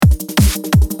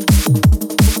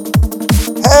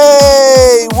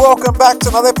welcome back to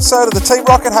another episode of the Team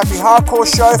Rocket Happy Hardcore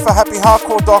show for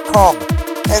happyhardcore.com.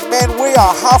 And man, we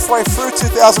are halfway through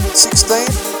 2016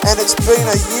 and it's been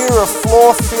a year of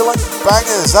floor-filling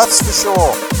bangers, that's for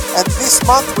sure. And this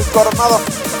month we've got another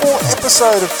full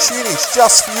episode of tunage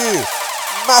just for you.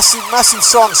 Massive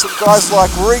songs from guys like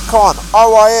Recon,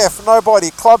 OIF,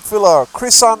 Nobody, Club Filler,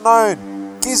 Chris Unknown,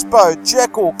 Gizbo,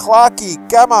 Jekyll, Clarky,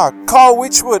 Gamma, Kyle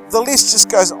Witchwood. The list just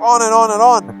goes on and on and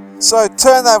on. So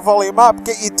turn that volume up,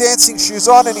 get your dancing shoes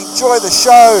on and enjoy the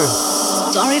show.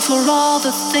 Sorry for all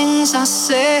the things I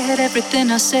said,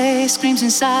 everything I say screams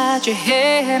inside your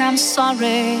head. I'm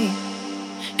sorry,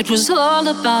 it was all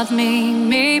about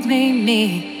me.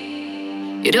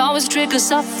 It always triggers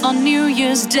up on New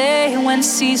Year's Day when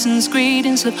season's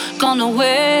greetings have gone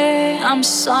away. I'm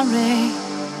sorry,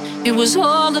 it was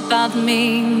all about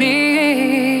me.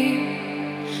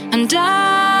 And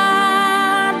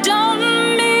I don't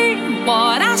mean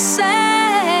what I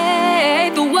say.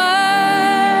 The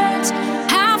words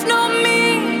have no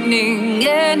meaning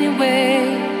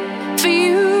anyway. For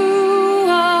you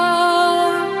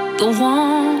are the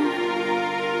one.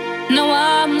 No,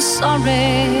 I'm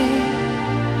sorry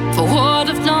for what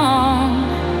I've done.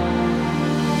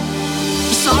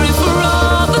 I'm sorry for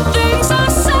all the things I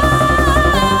said.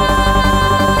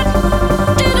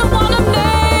 Didn't wanna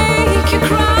make you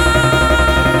cry.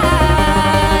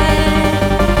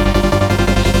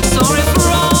 Sorry for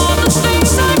all the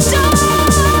things I've done.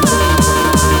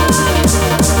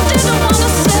 Didn't wanna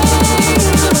say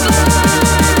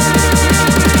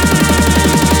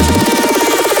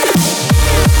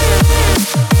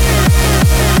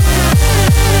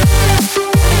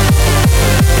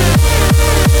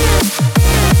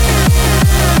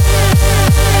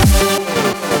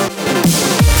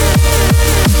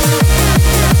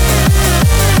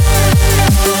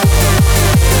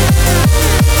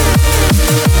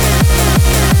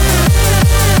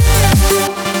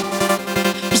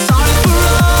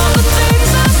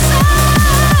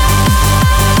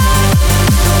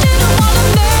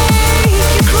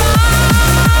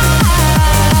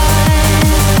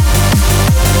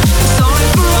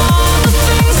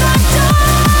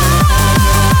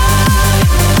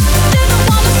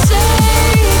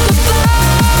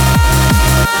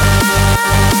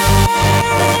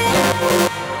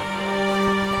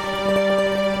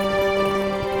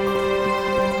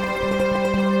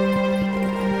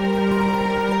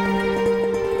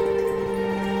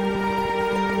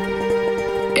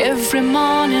every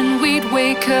morning we'd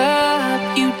wake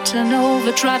up, you'd turn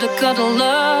over, try to cuddle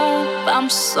up. I'm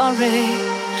sorry,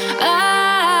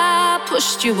 I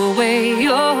pushed you away,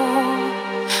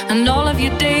 and all of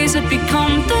your days had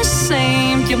become the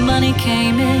same. Your money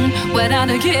came in, went out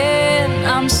again.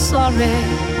 I'm sorry,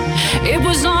 it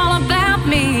was all about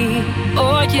me,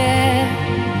 oh yeah.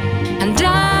 And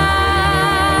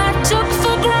I took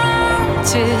for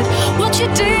granted what you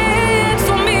did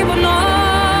for me, but no,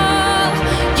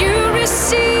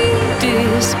 received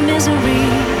this misery.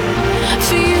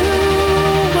 For you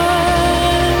were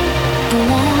the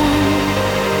one.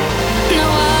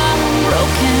 Now I'm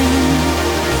broken,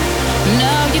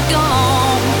 now you're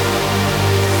gone.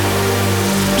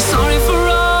 I'm sorry for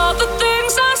all the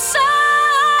things I said.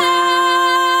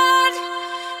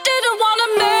 Didn't wanna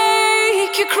make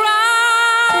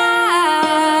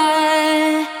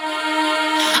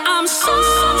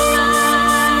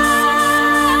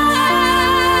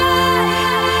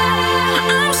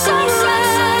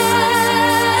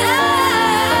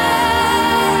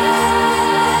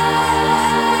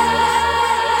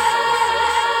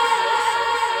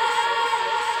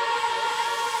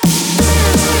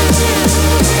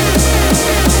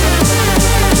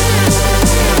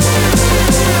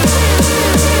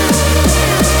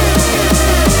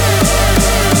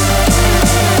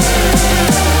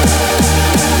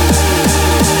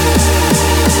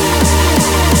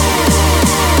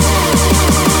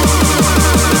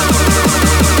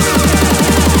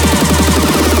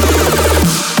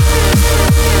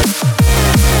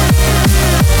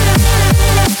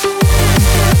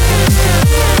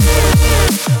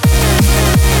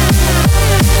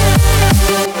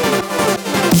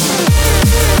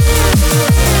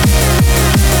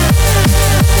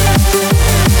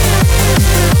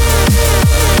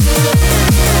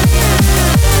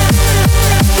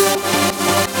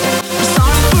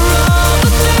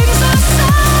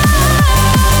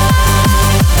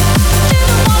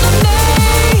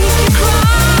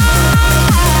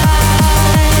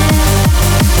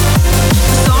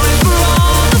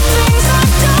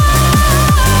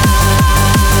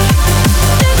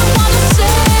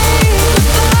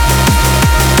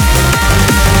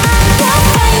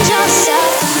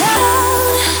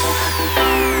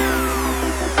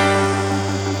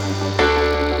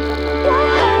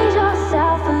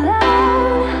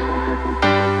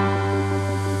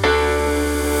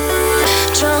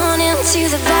into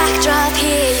the backdrop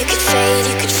here. You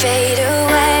could fade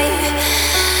away.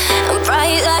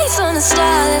 Bright lights on a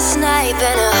starless night,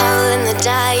 burn a hole in the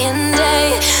dying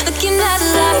day. Looking at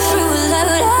life through a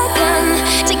loaded gun.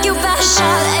 Take your best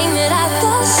shot, aim it at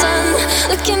the sun.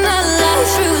 Looking at life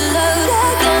through a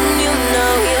loaded gun. You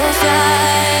know you'll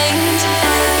find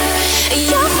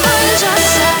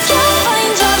yourself, you'll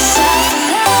find yourself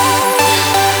alone.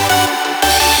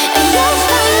 You'll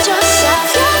find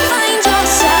yourself, you'll find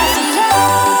yourself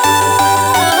alone.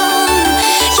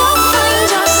 You'll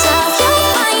find yourself, you'll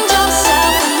find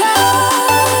yourself alone.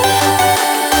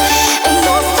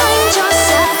 You'll find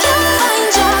yourself, you'll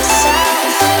find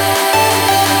yourself.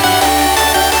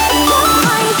 You'll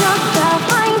find yourself,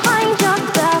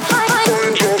 find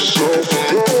yourself,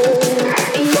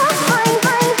 find yourself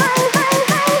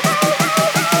alone.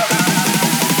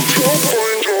 You'll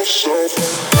find yourself.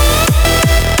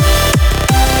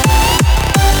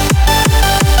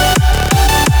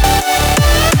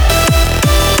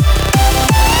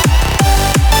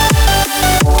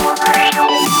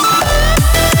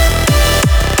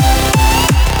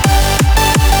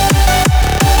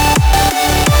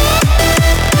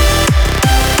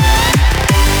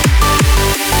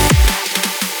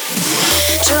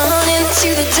 Drawn into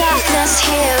the darkness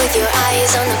here with your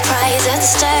eyes on the prize at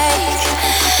stake.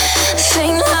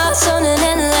 Faint hearts on an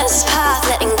endless path,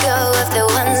 letting go of the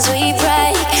ones we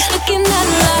break. Looking at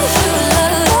life through a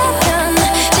loaded gun.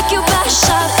 Take your best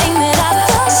shot, aim it at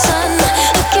the sun.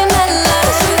 Looking at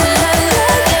life through a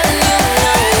loaded gun. You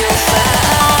know you'll find.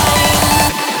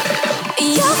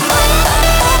 You'll find. You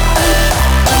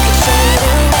could fade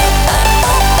away.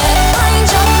 Find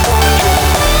your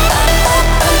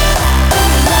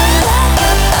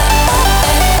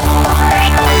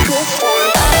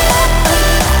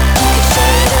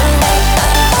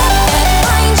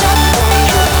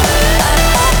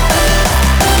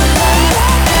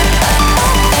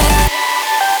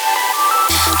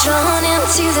Drawn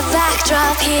into the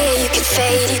backdrop here, you could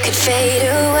fade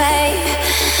away.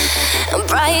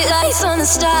 Bright lights on a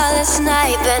starless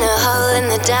night, burn a hole in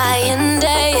the dying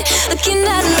day. Looking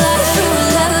at life through a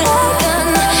loaded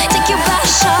gun. Take your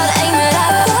best shot, aim it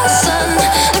at the sun.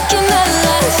 Looking at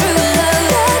life through a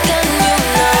loaded gun. You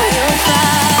know you'll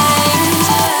find.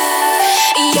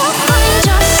 You'll find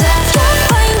yourself, you'll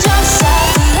find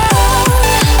yourself alone.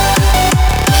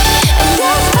 And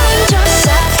you'll find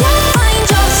yourself, you'll find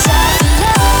yourself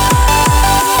alone.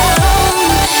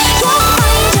 You'll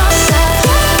find yourself,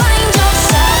 you'll find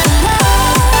yourself alone.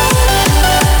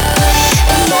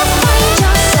 And you'll find yourself, you'll find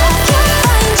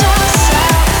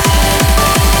yourself.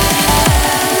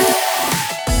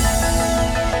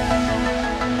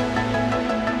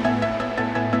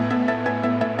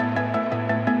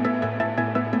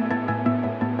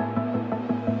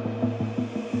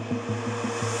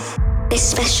 This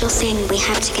special thing we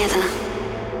have together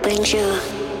will endure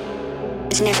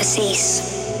and never cease.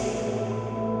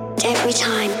 And every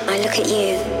time I look at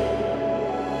you,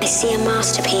 I see a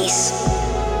masterpiece.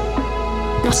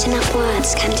 Not enough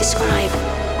words can describe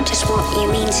just what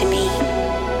you mean to me.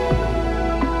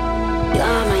 You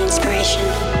are my inspiration,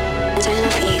 and I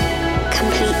love you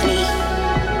completely.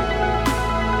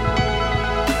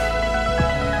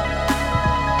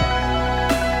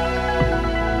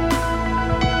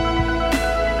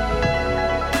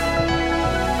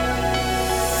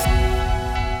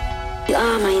 You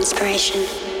are my inspiration,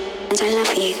 and I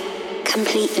love you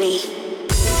completely.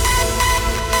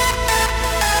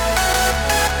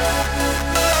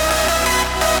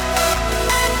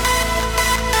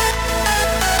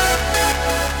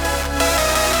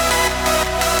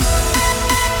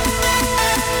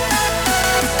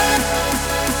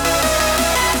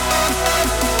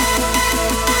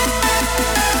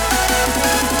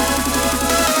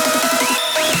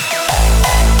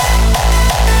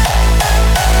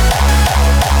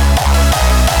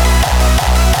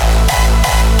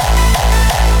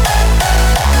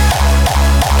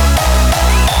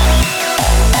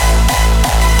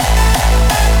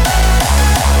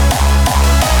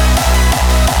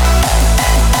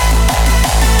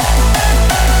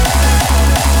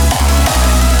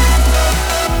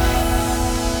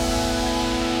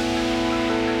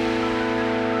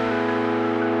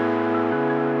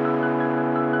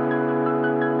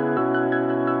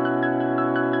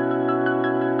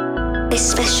 This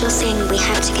special thing we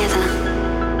have together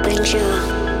will endure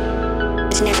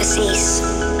and never cease.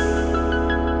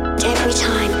 And every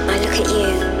time I look at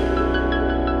you,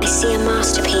 I see a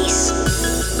masterpiece.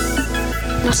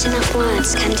 Not enough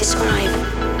words can describe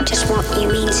just what you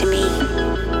mean to me.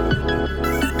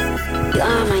 You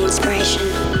are my inspiration,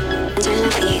 and I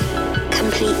love you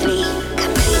completely,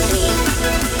 completely.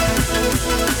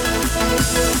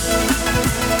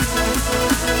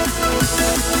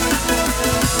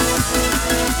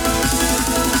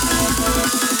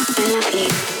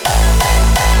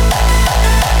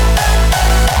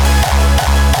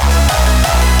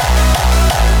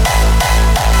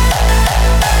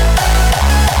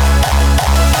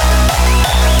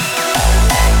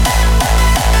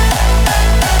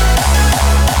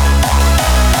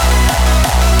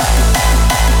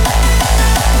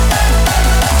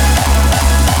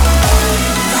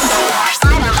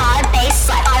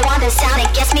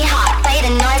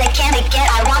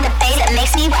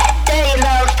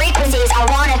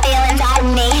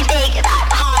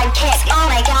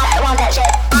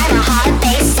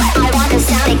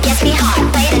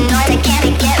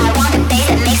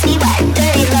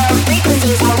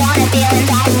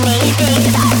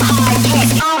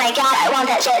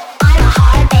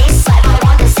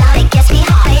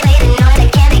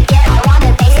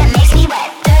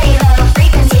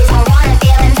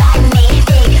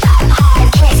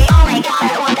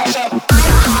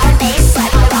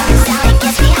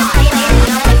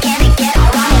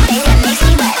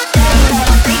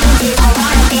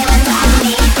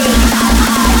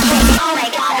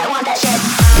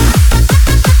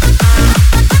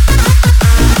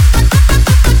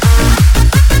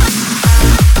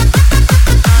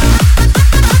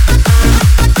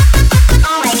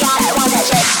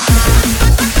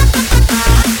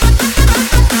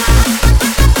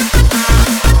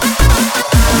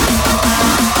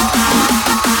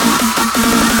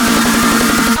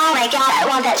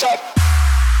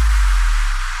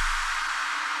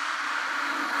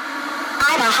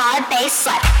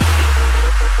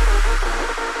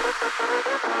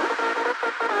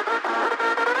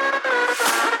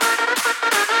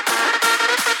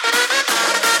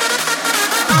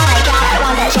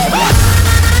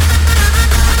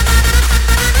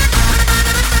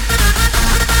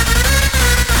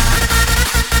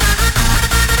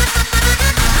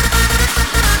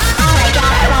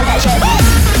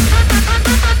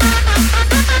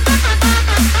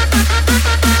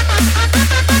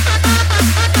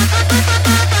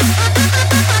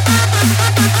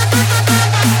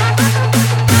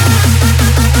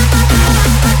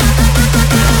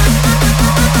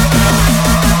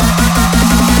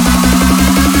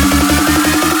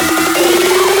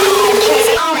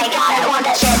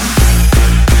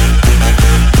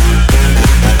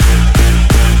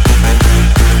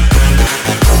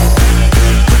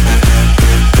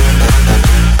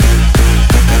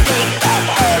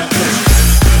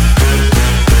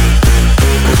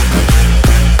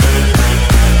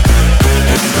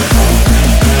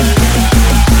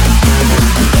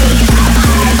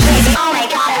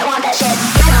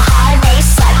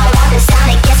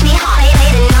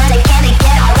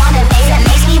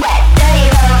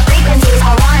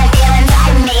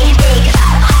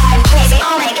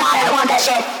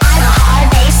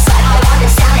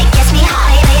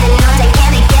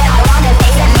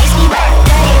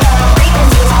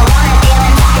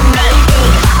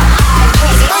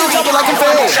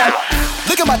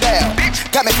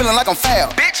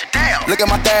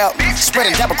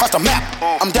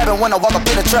 When I walk up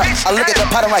in the trap, I look at the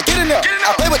pattern like, get in there.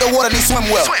 I play with the water, need swim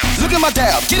well. Look at my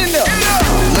dab, get in there.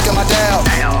 Look at my dab,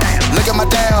 look at my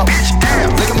dab,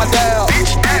 look at my dab, look at my dab,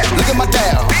 look at my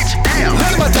dab,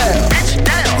 look at my dab,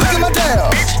 look at my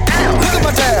dab,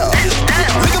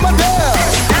 look at my dab.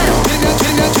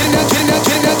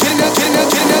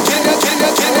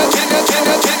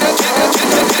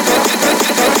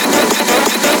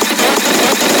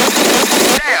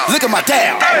 Look at my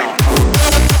dab.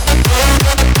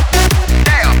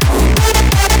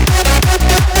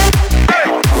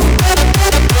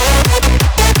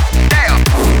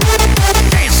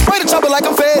 Like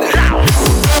I'm faded.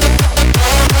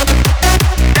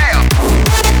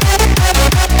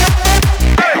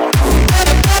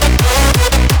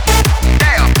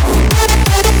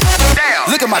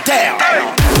 Look at my dab.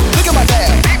 Look at my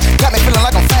dab. Got me feeling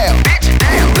like I'm fab.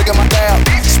 Look at my dab.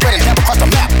 Spreading dab across the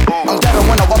map. I'm dabbing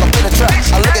when I walk up in the trap.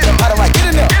 I look at the pattern like, get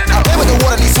in there. I play with the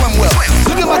water, need swim well.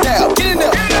 Look at my dab. Get in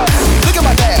there. Look at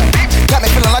my dab. Got me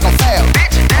feeling like I'm fab.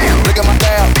 Look at my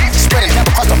dab. Spreading dab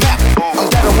across the map. I'm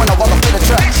dabbing when I walk up in the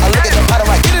trap. I look at the pattern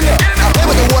like, get in there. I play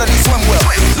with the water, need swim well.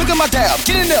 Look at my dab.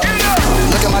 Get in there.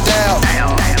 Look at my dab.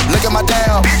 Look at my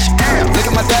dab. Look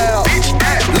at my dab.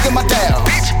 Look at my dab.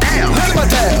 Look at my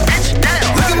dab.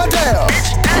 Look at my dab.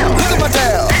 Look at my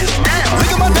dab.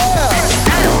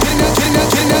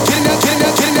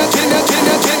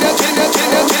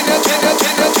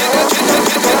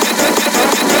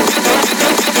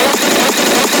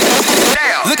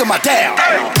 Look at my dab. Look at my dab.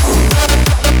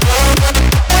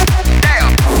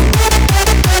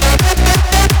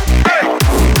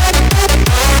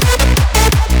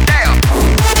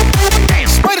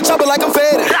 Spray the chopper like I'm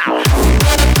faded.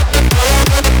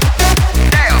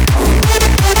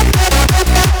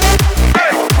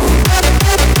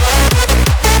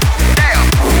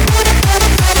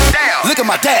 Look at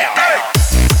my dab.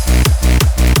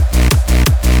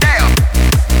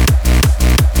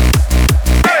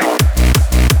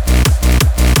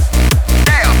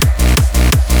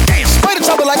 Spray the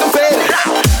chopper like I'm faded.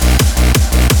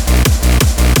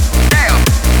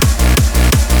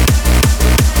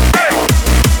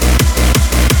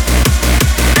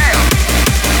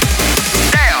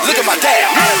 Look at my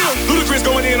dab. Ludacris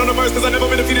going in on the verse, cause I never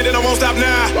been defeated and I won't stop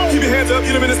now. Keep your hands up,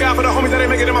 get them in the sky for the homies that ain't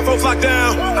making it, my folks locked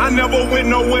down. I never went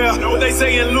nowhere. What they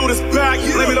saying, Luda's back.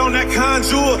 Blame it on that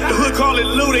conjure. The hood call it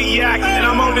Luda Yak. And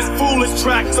I'm on this foolish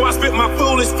track, so I spit my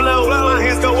foolish flow. My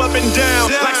hands go up and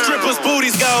down, like strippers'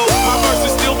 booties go. My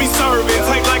verses still be serving,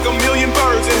 take like a million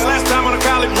virgins. Last time on a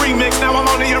college remix, now I'm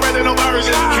on the original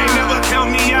version. Can't never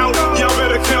count me out, y'all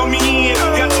better count me in.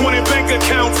 Got 20 bank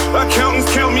accounts, accountants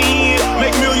count me in.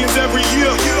 Make millions every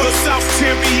year, the South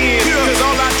champion. Cause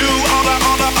all I do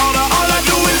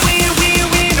is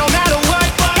win, no matter what.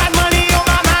 Got money on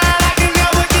my mind, I can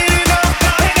never get enough.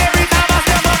 And every time I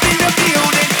step up in the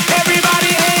building,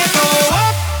 everybody hands go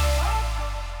up.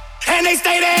 And they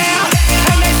stay there,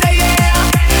 and they stay there,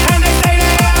 and they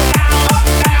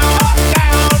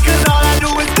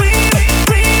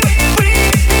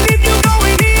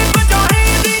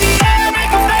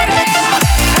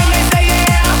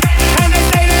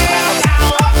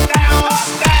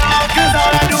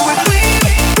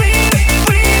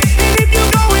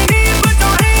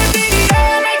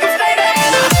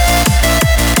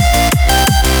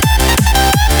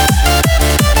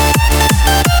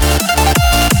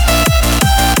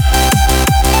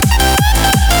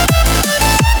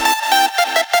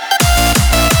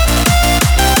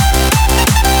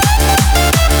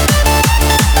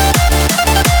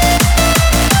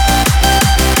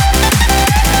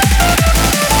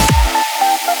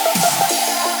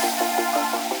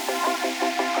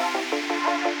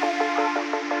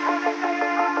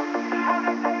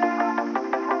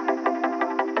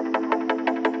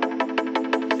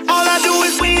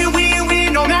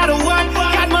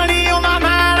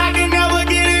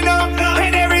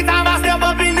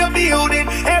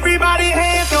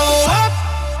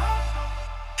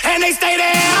and they stay there.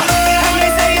 And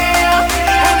they say yeah,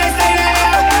 and they say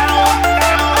yeah.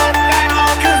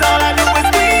 Cause all I do is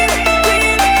win,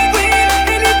 win, win.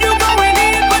 And if you going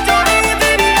in, put your hands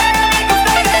in the air, make them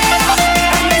stay there.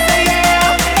 And they say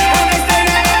yeah, and they say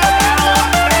yeah.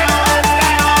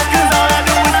 Cause all I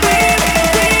do is win,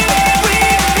 win,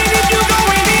 win. And if you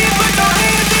going in, put your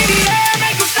hands in the air,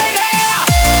 make them stay there.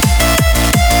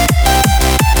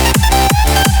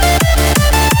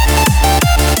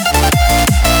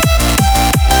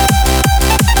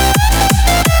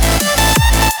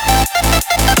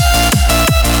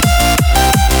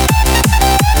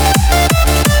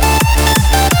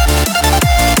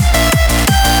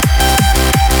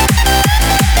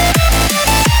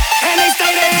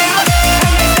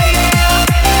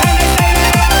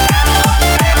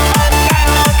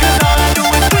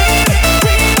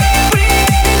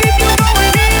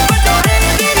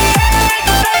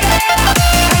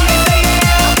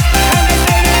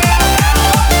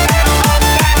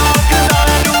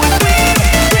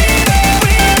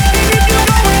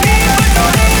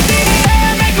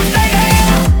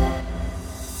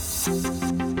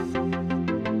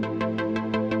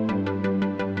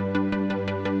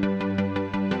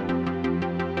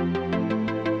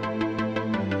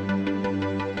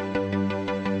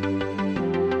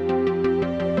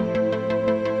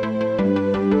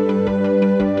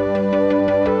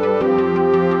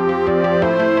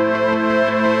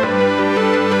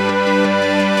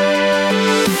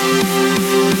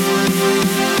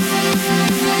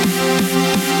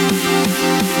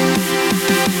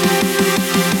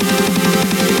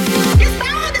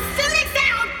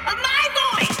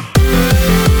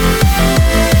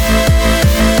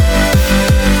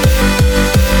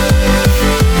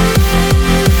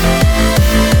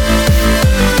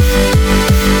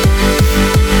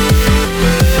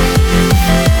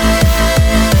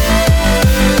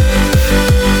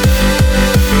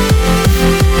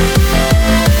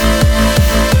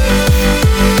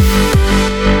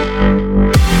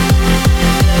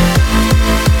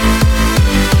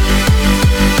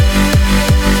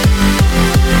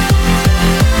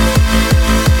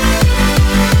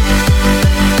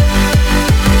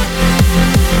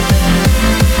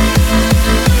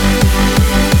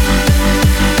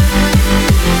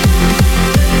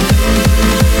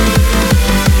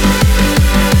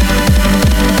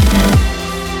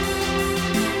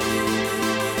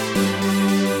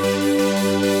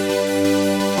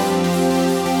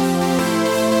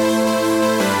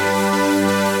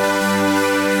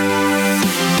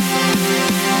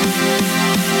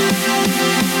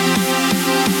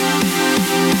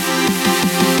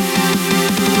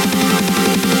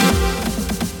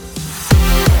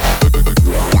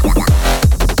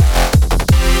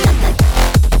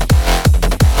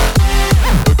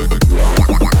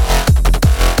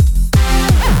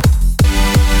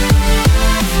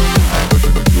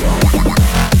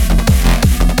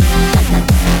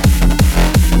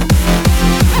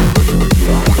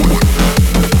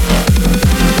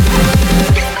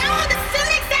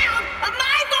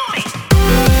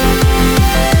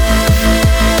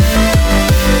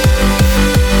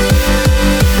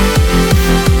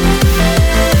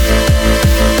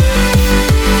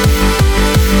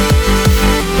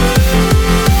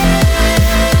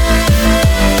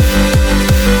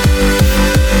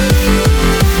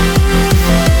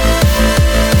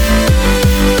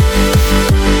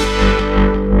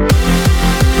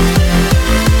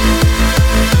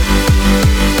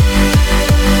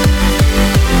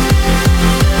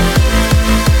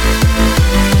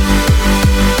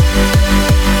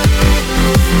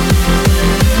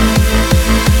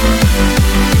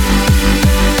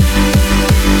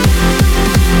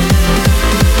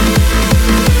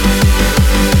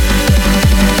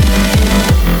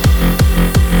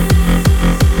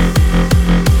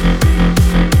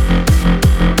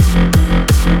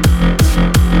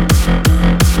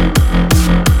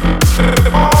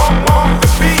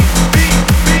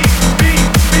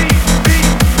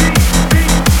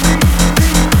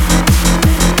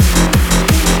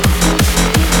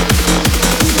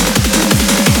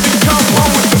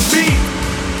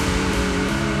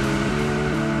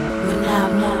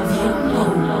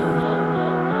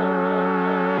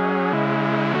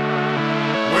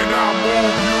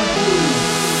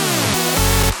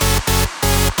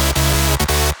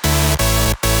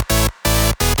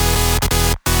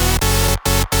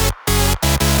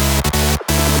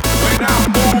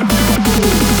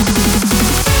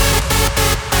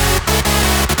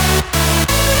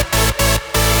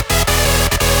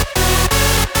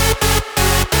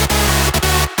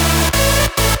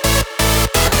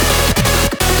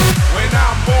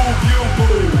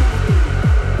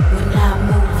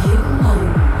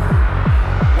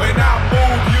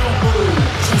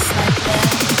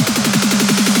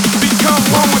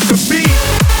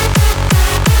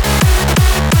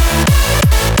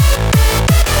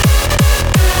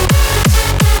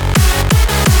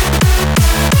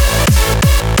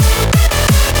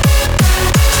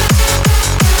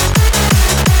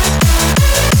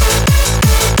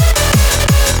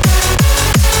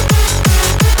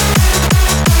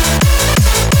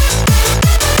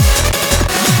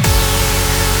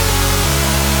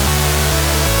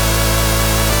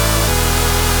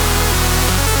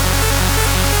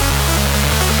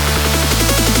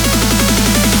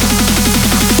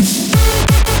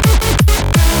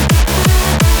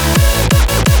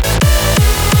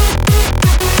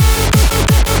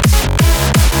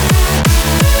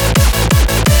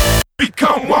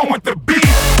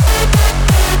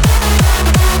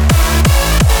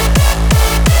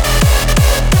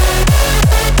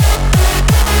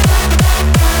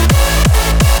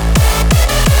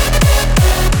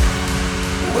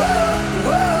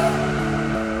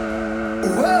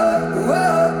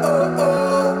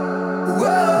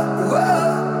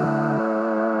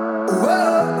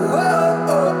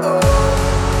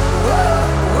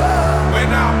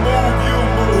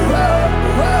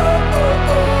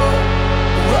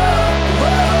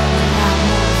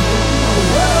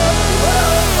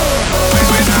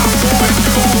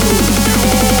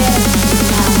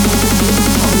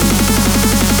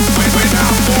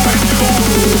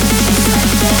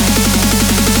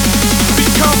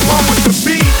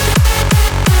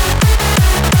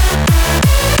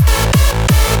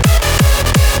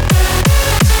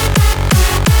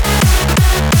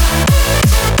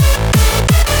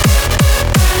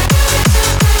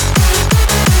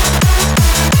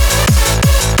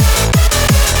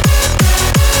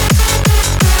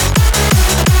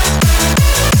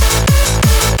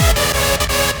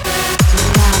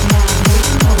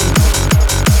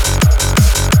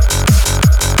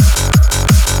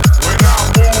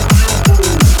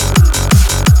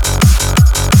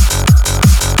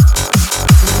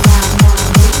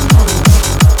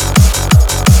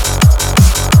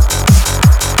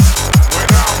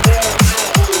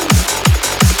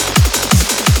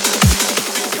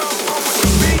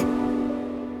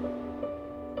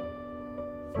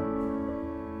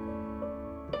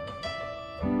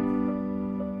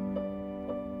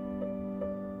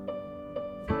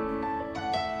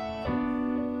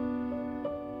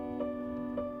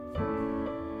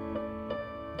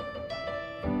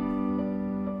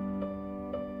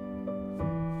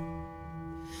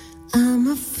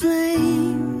 the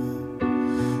flame,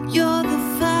 you're the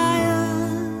fire.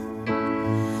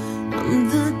 I'm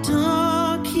the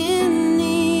dark in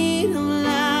need of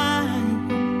light.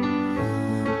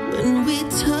 When we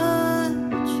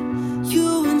touch,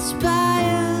 you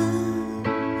inspire.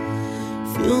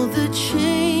 Feel the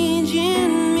change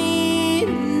in me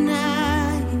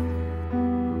tonight.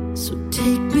 So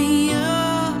take me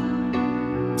up,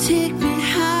 take me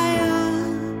higher.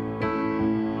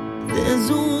 There's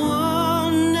a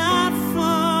world not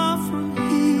far from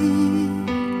here.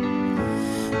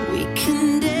 We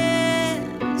can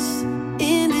dance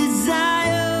in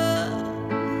desire,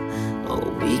 or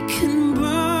we can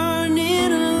burn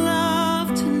in love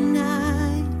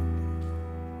tonight.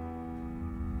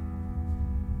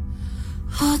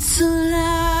 Hearts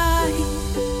alive,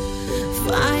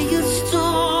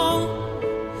 firestorm.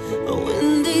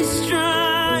 When they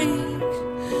strike,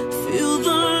 feel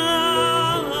the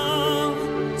love.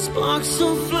 Sparks so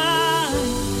fly,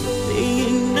 they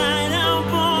ignite our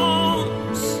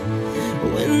bones.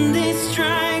 When they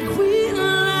strike, we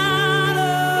light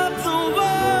up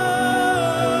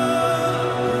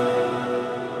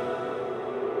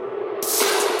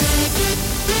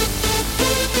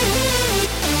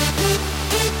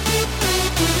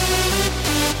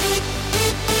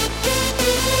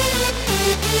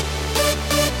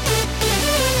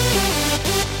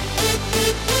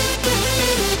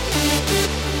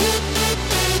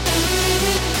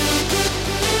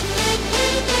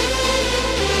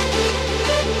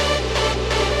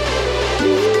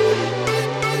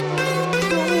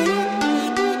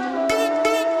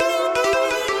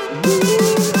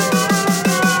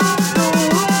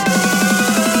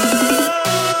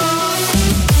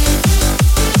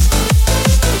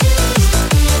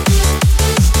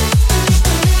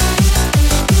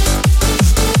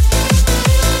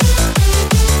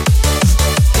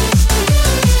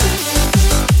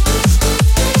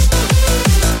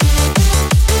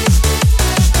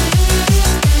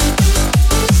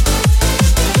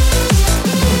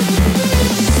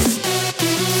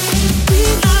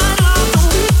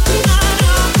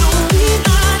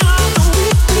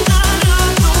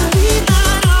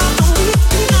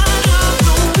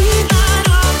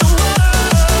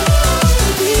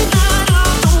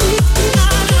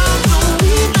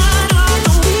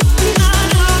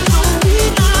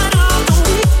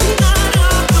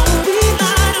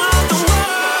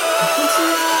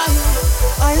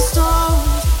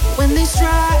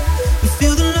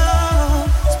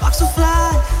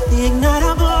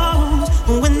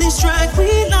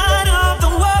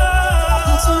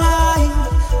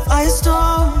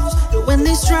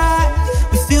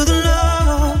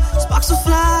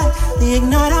the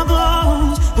ignite our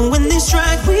bones. When they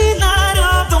strike, we light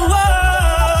up the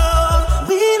world.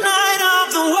 We light up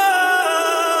the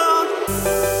world.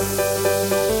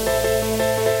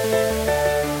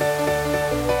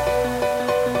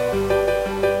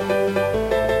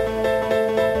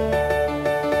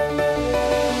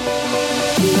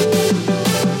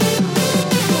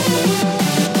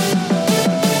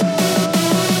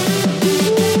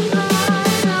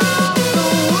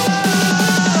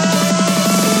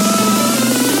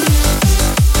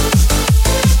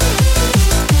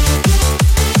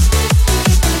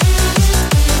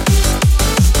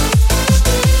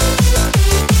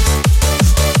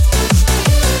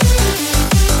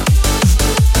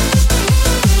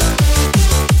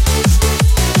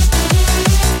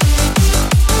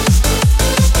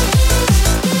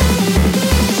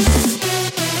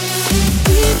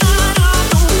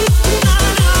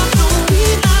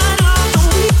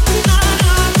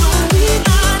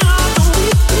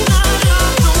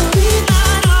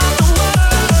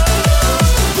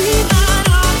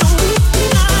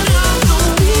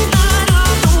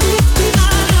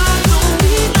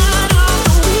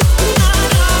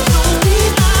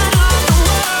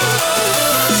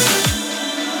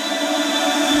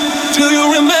 Do you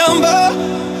remember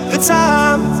the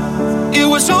time? It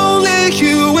was only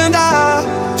you and I.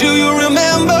 Do you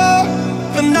remember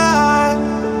the night?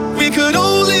 We could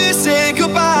only say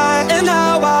goodbye. And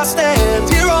now I stand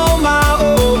here on my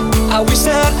own. I wish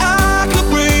that I could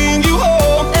bring you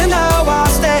home. And now I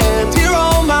stand here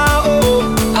on my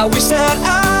own. I wish that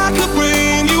I could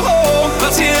bring you home.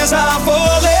 But tears are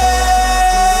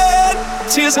falling.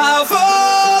 Tears are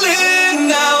falling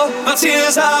now. My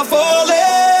tears are falling.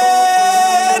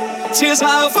 Tears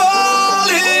are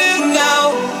falling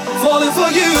now, falling for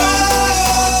you.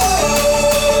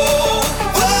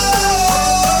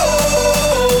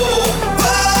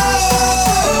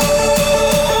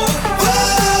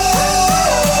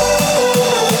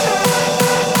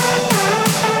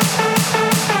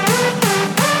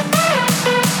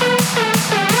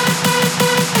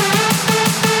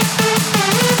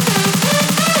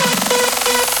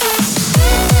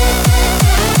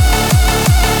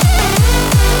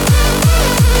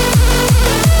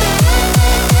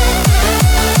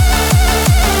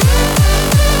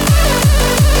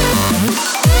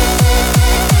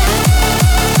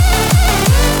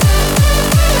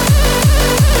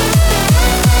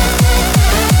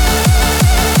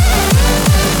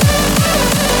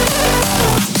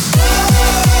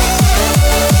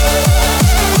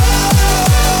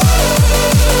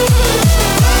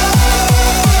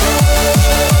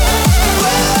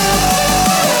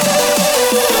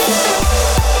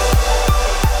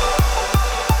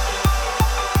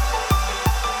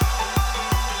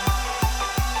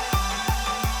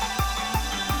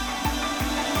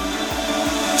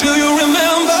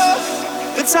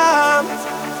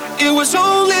 was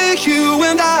only you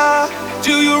and I.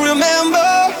 Do you remember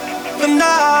the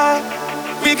night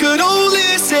we could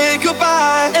only say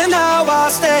goodbye? And now I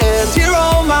stand here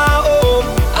on my own.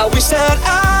 I wish that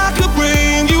I could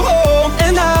bring you home.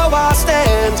 And now I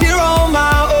stand here on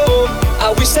my own.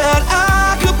 I wish that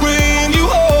I could bring you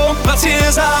home. My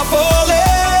tears are falling,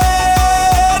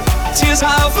 tears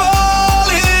are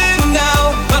falling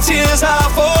now. My tears are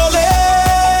falling,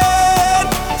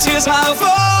 tears are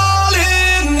falling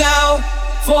now.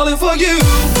 Falling for you.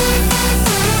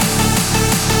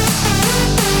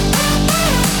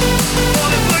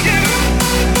 Falling for you.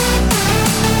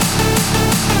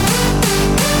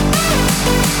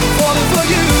 Falling for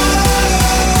you.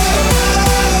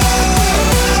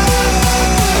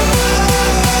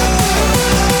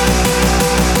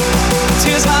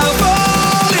 Tears are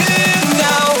falling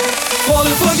now,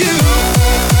 falling for you.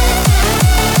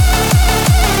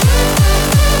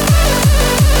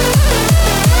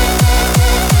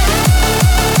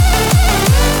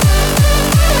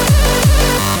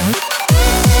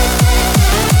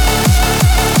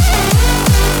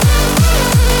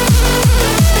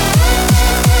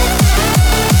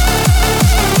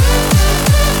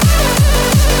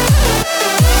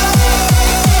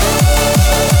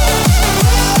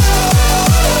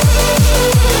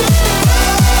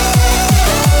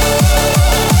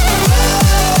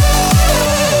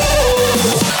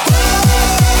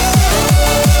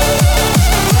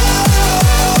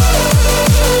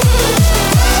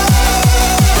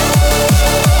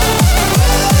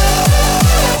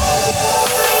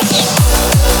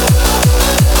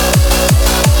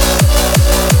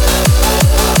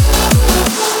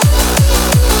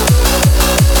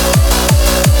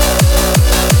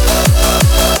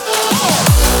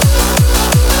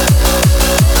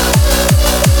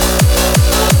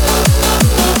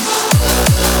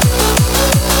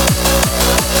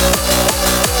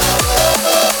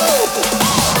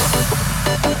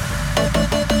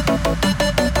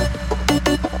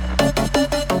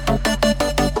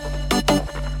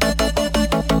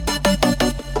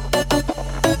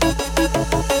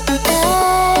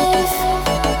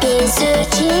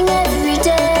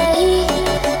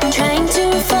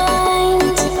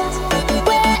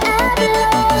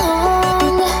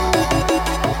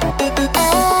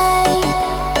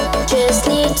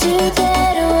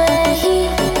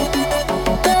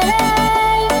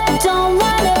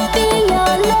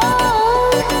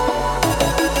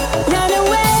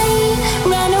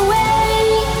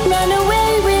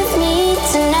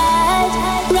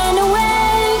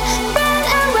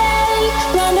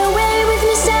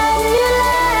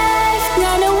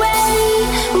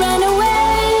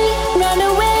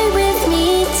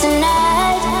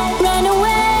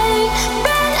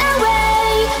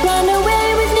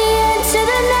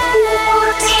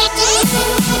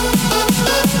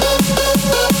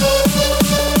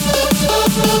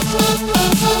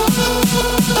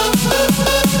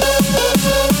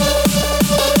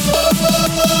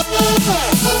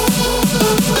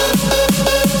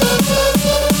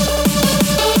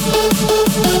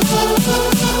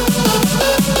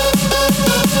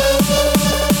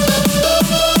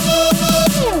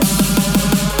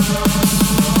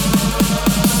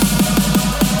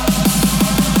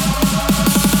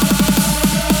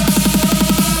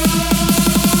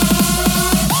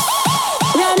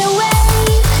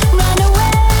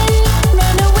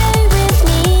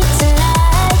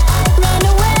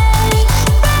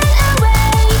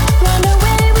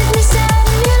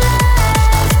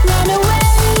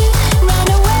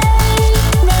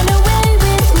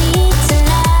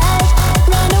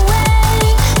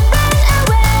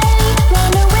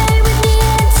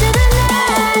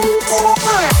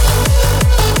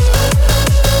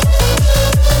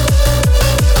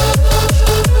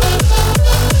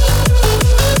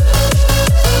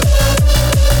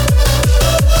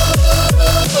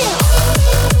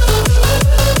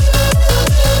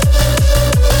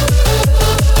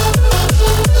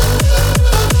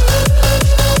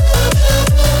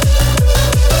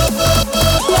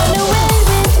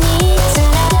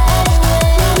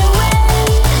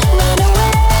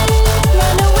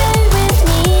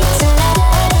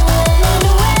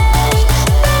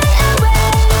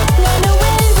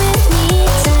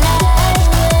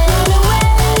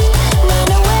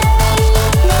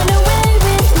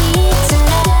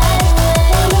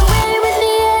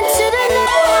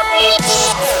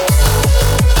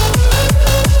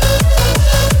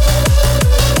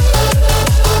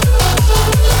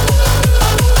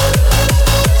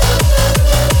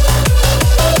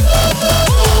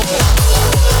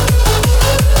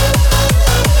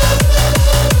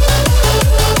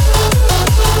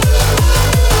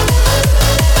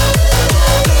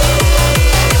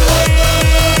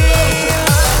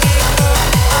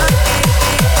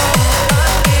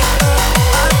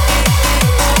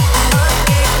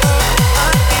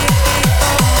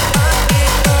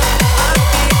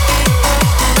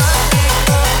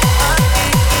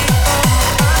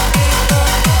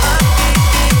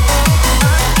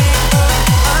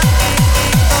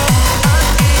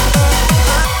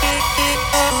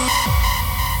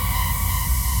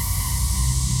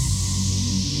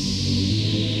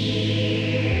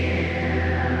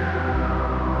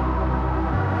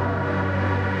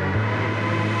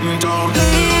 Don't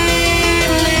leave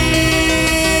me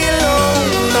alone,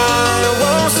 I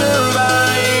won't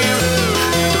survive.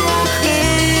 Don't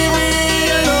leave me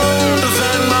alone to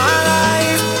find my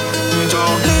life.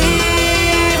 Don't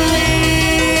leave me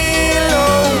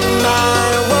alone, I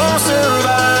won't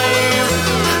survive.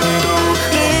 Don't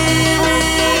leave me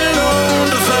alone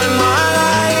to find my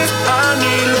life. I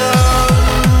need love.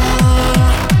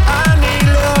 I need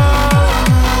love.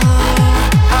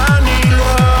 I need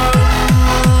love.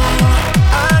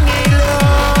 I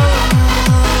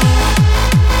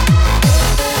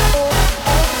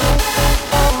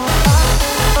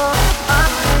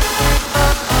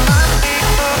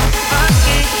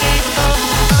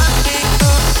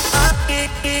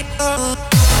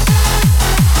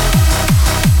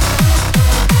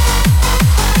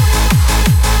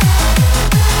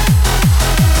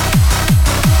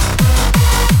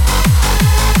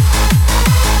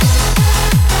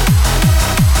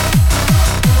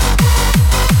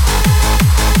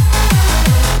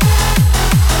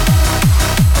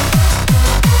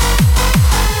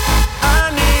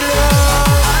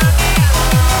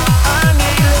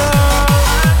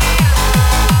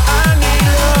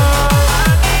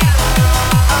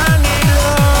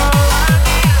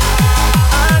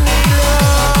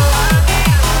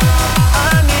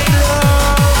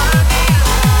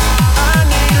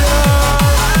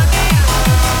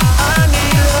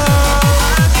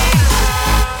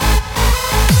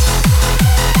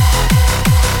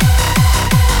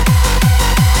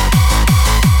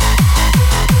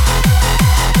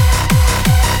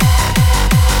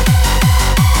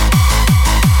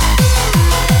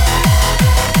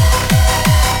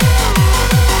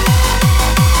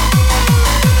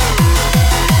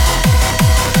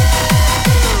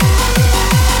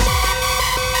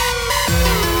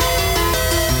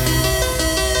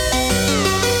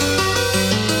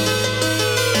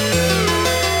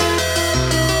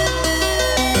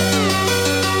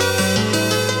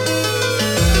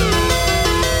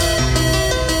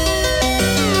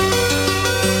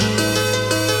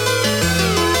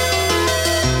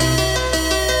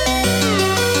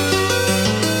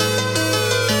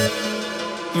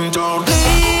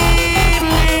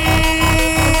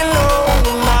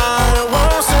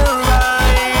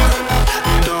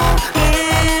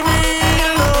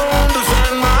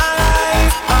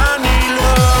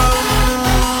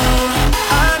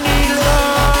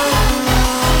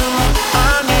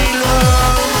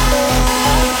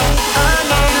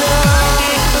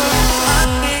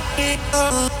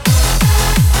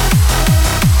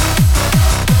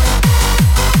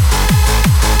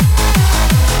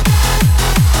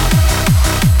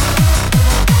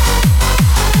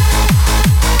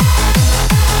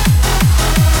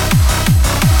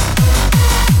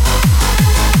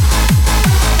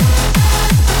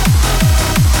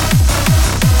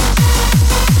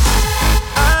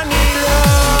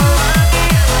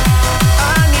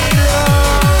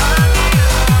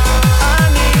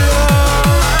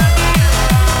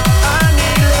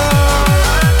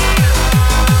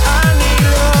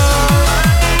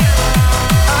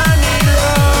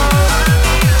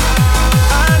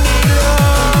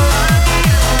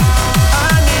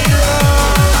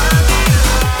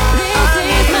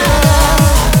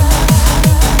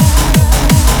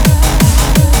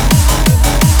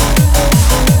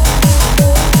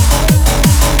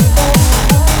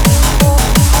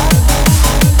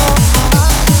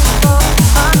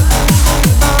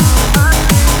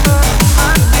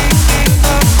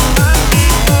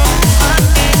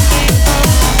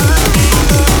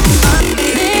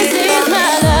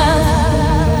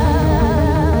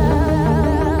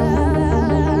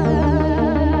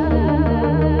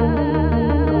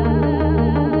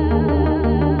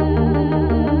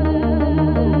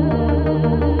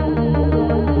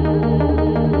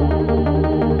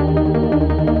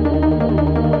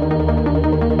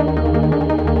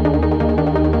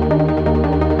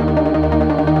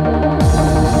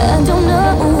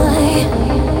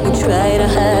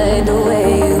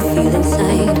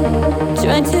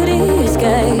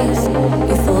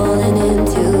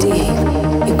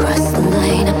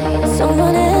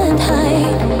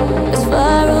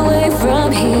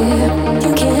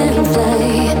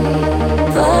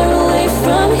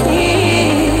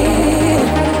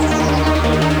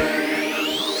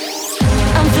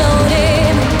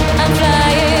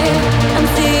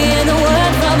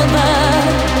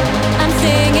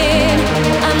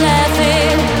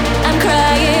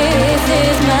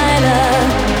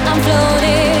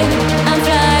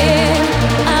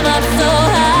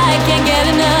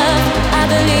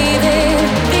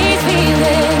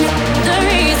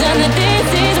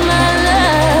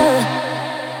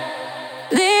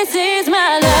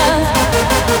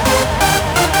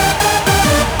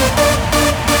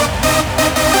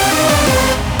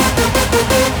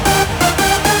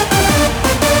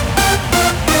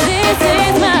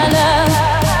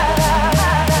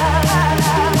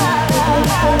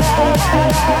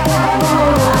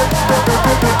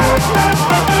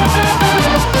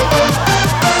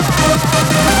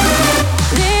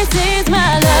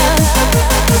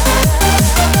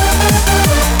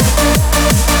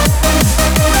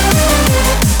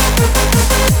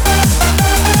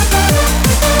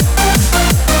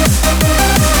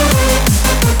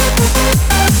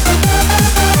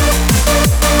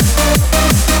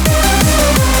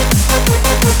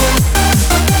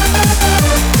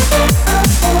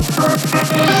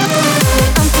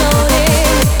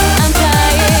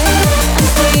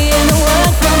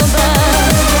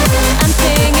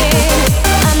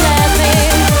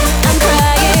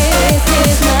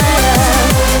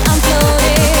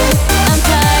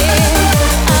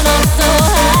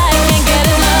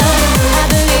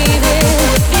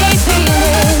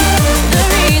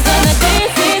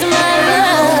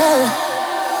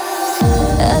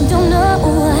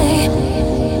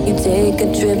take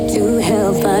a trip to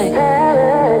hellfire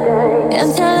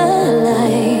and tell a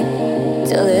lie.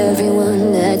 Tell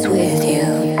everyone that's with you.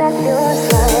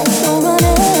 Don't run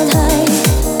and hide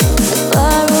as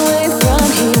far away from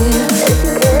here.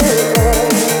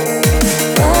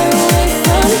 Far away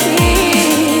from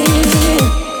here.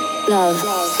 Love.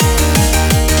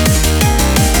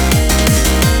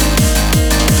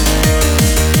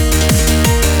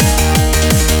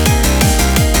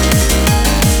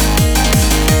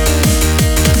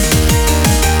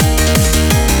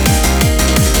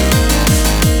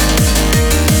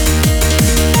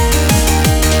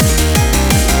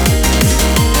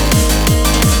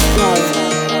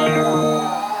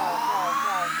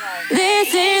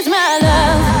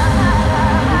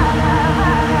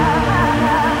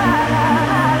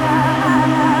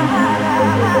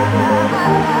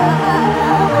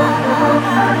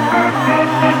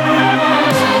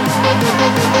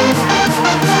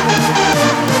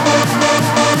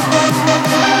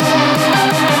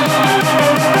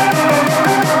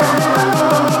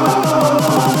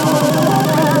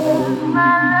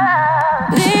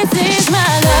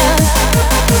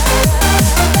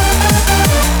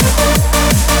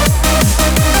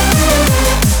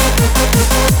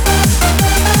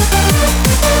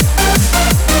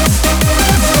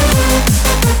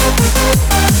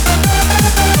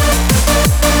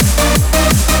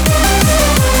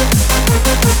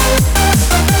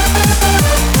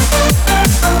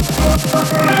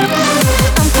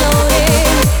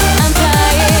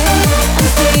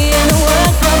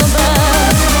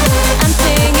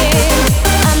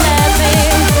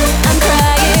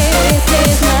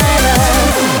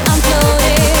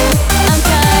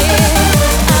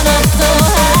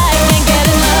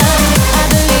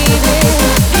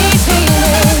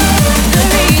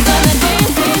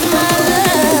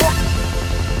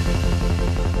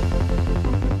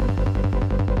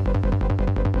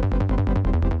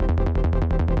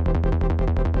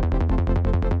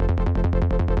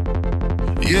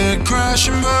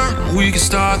 We can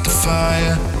start the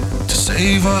fire to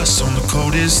save us on the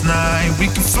coldest night. We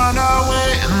can find our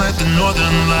way and let the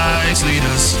northern lights lead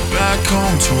us back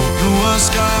home to a bluer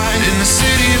sky. In the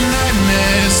city of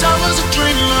nightmares, I was a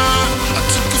dreamer. I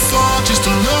took a fall just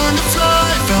to learn to fly.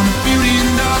 Found the beauty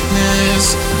in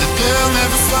darkness that they'll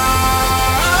never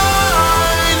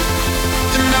find.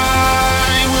 And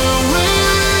I will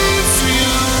wait for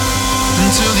you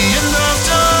until the end of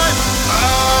time.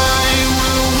 I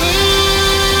will wait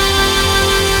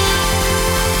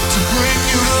to bring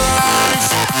you to life.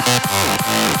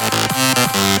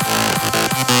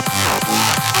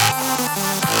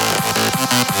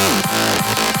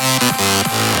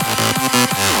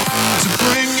 To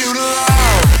bring you to life.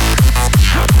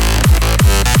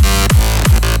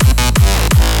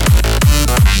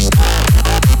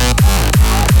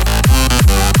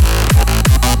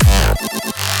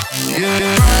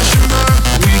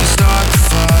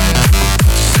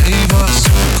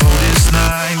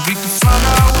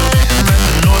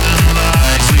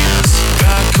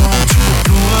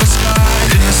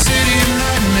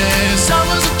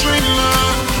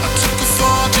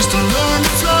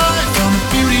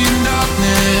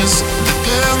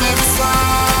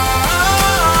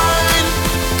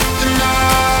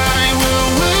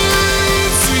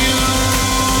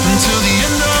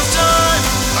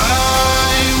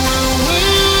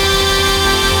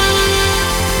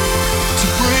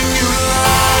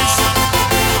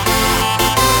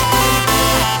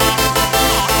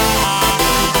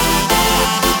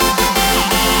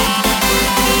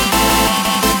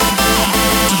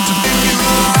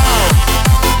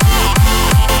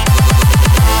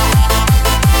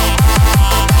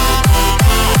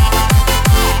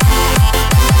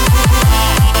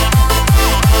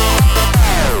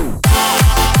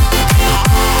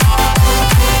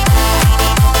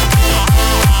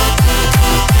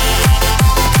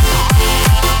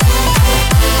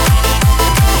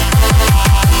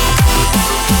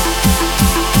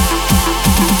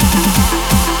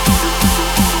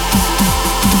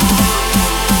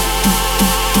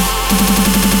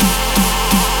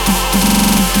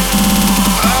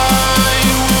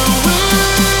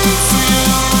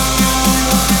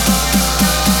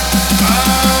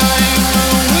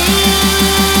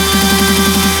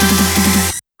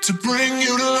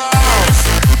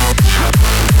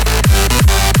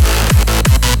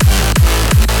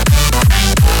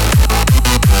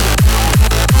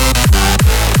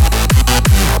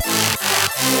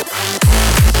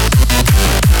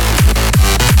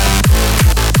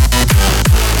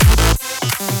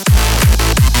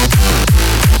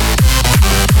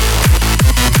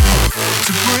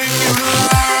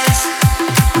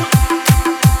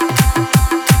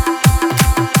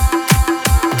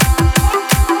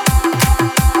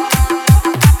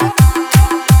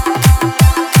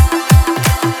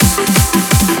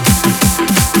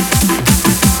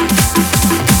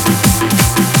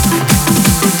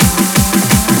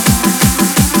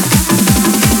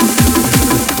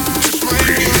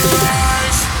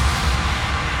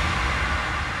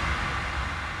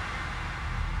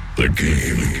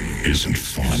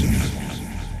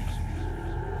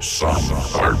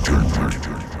 are doomed.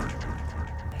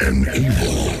 An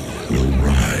evil will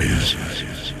rise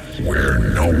where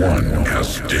no one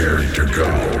has dared to go.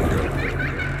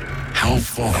 How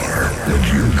far would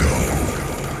you go?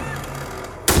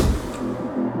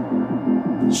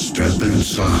 Step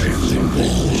inside the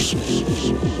walls.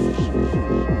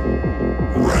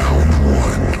 Round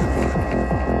one.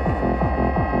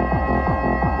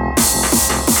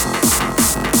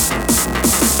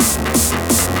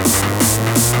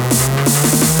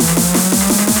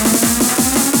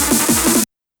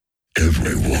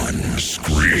 Everyone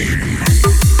scream.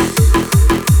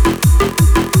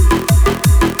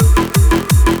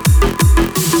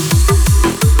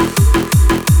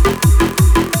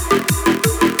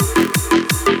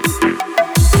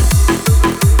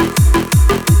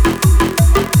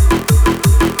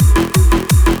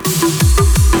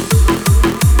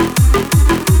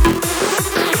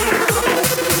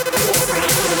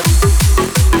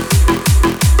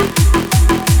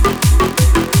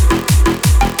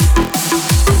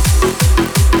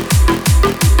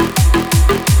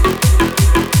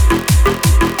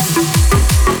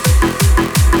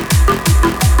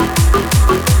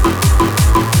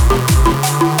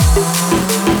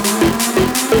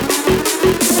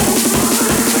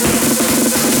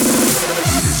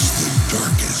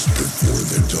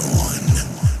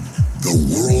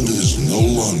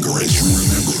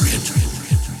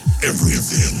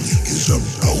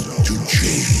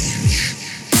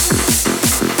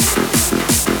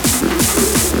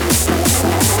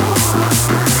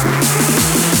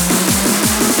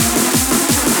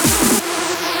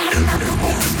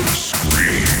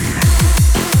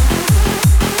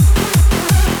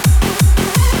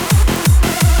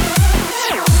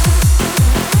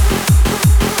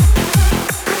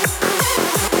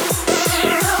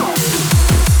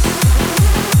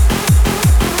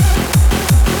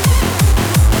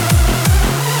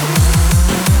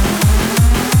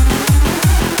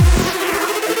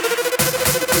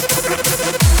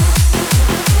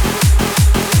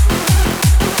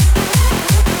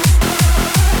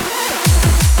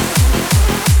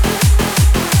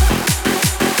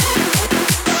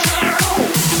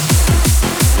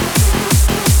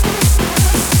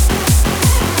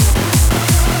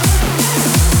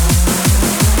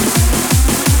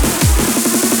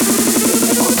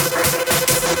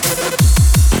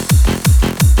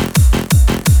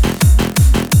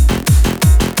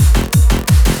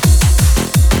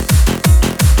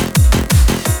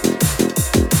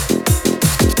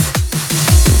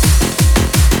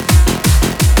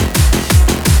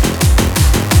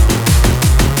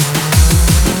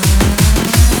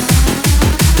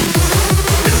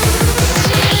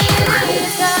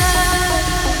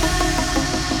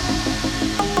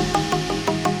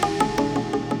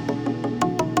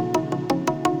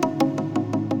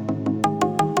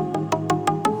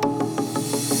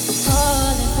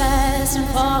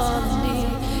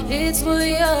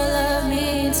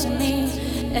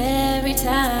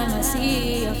 Time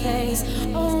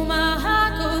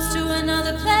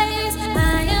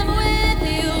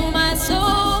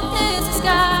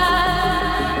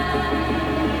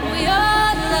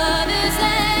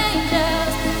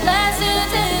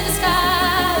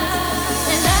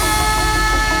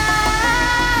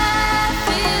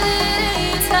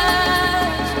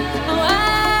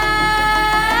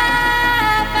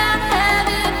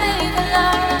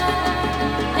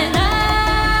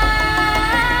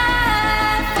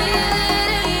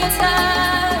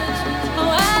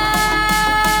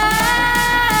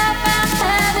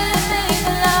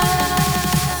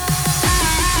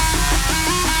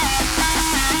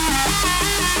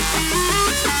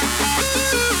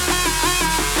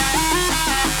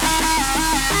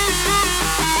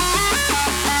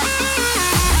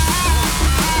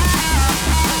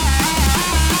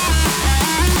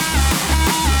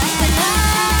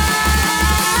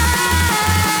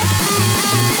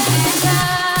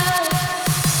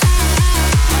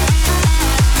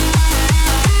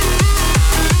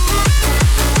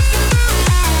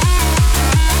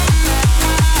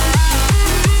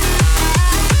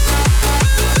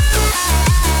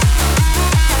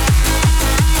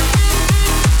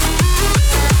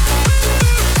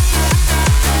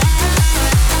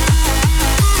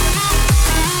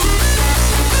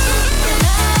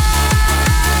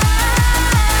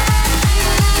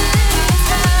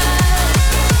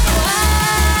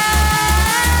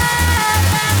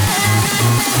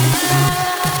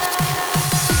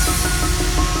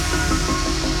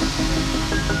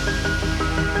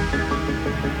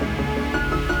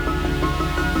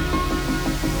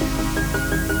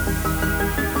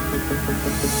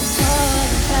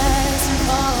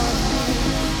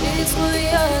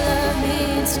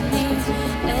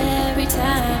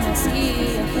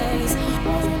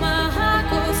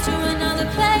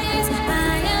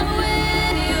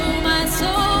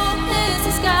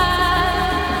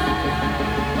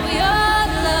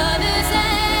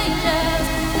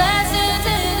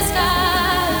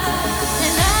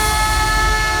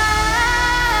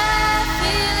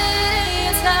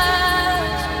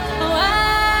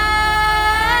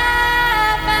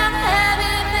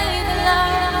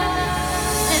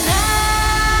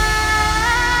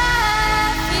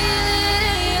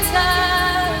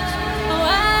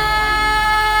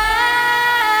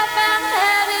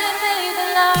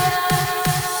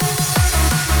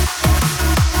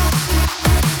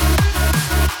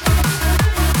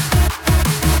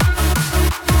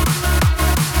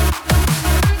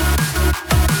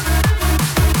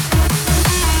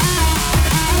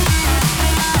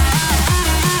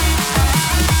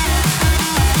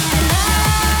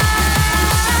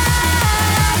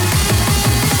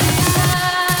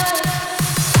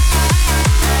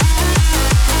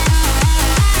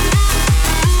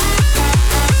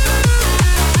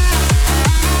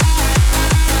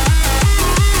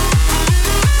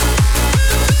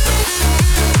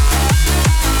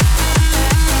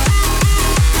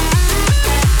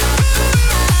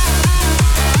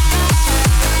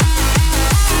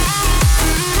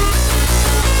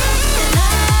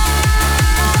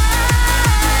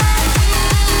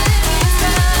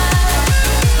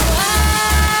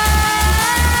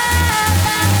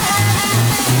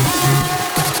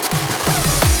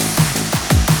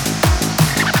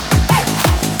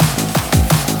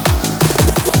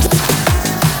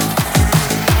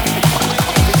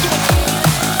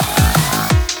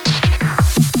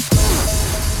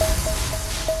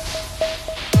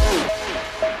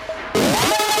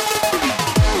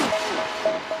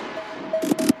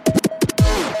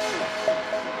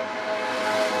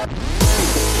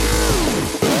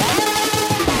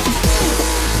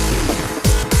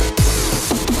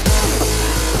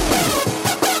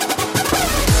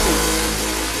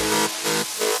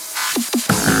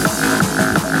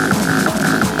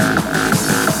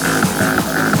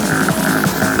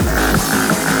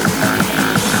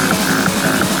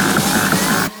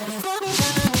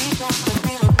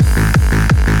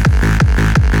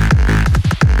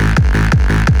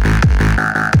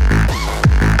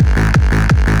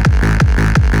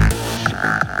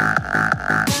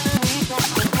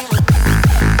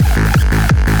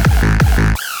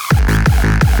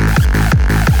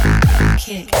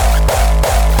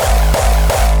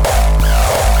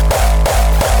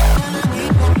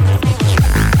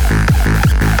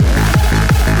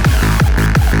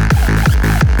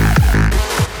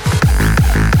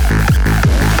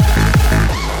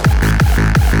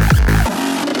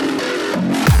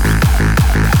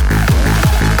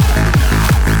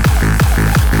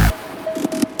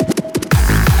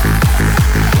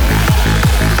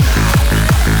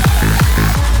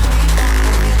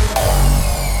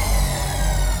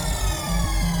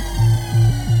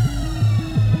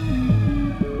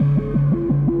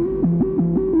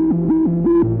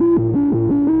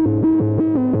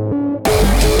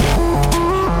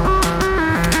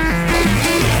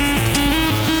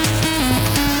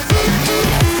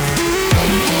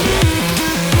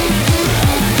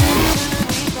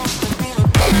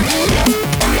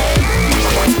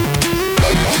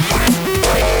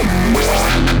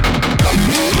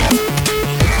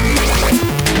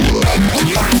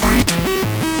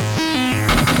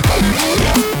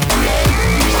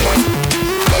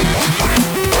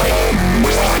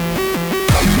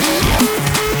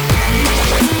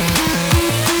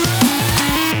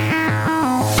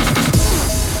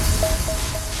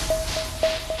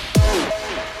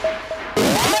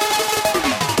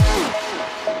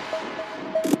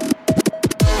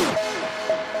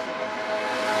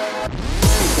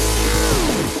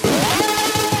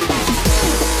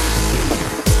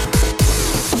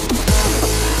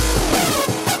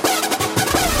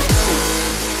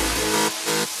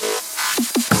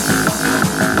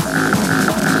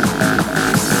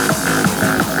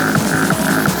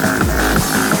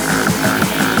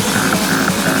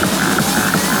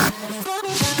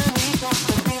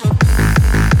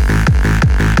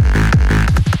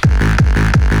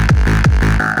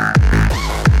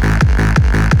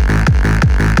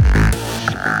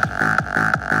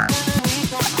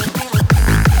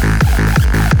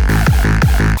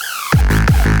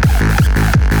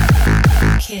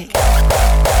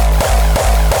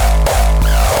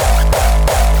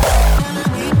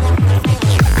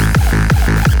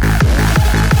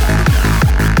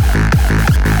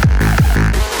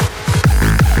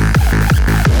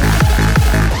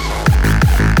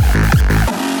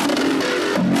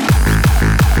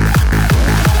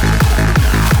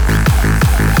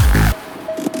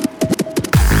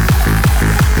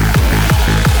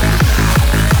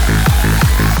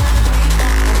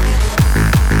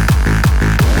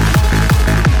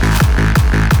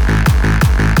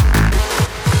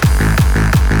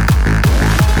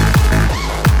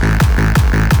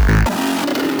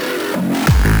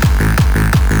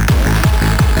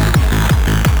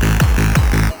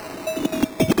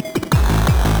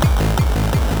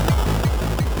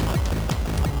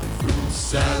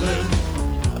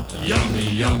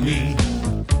yummy.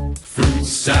 Fruit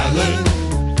salad,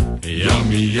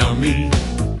 yummy, yummy.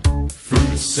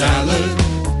 Fruit salad,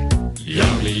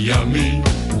 yummy, yummy.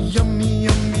 Yummy,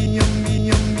 yummy.